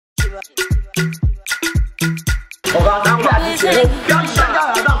No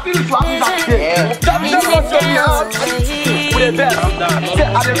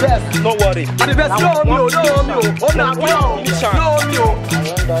worry. The best. No.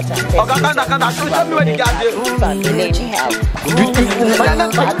 Show me where the gas is.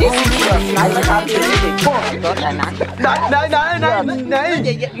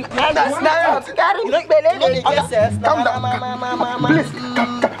 Calm down.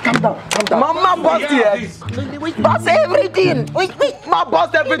 Mama boss here. Boss everything. Ma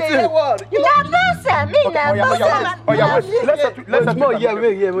boss everything. You are boss, me na boss. Oh yeah, let's go.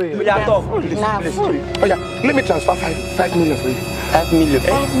 Wait. We are tough. Please. Oh yeah, let me transfer 5 million for you. 5 million.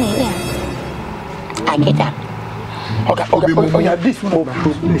 5 million. I get that. Okay. Oh yeah, this one.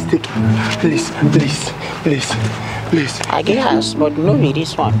 Please take it. Please. I get house, but no be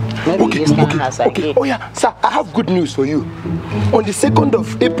this one. Maybe this kind of house I get. Oh yeah, sir, I have good news for you. On the 2nd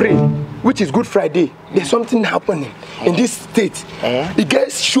of April, which is Good Friday, there's something happening in this state. The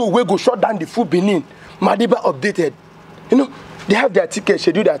guys show where go shut down the food Benin. Madiba updated. You know, they have their ticket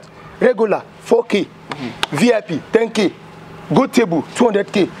scheduled at regular 4K, VIP 10K, gold table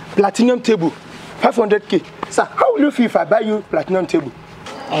 200K, platinum table 500K. Sir, how will you feel if I buy you platinum table?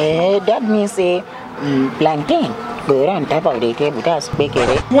 That means plantain. Go on top of the table, that's big.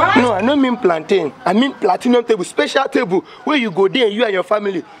 What? No, I don't mean plantain. I mean platinum table, special table where you go there, you and your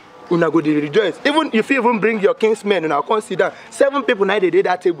family. Una go to rejoice. Even if you even bring your kingsmen and I'll consider 7 people now they did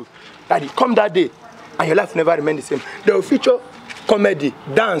that table. Daddy, come that day and your life never remain the same. They will feature comedy,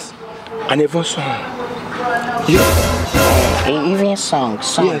 dance, and even song. Yes. Even song.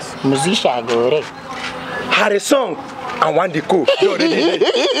 Yes. Musician go right. Had a song and one the cook. You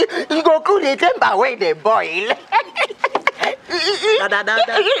go cool the temper away the boil.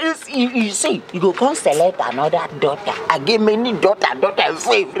 You see, you go come select another daughter. I give many daughter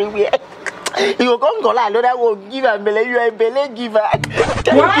everywhere. You go come call another one, give a belly, you a belly giver.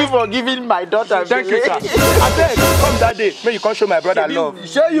 Thank you for giving my daughter. Thank you, sir. I beg, come that day, may you come show my brother love.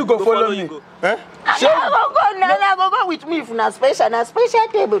 Sure you go follow me. Huh? Go with me if na special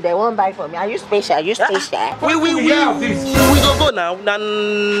table they won't buy for me. Are you special? We go now.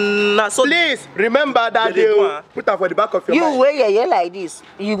 Na so please remember that day. Put her for the back of your mind. You wear your like this.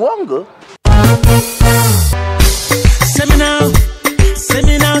 You won't go. Seminar.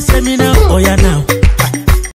 Oh yeah now.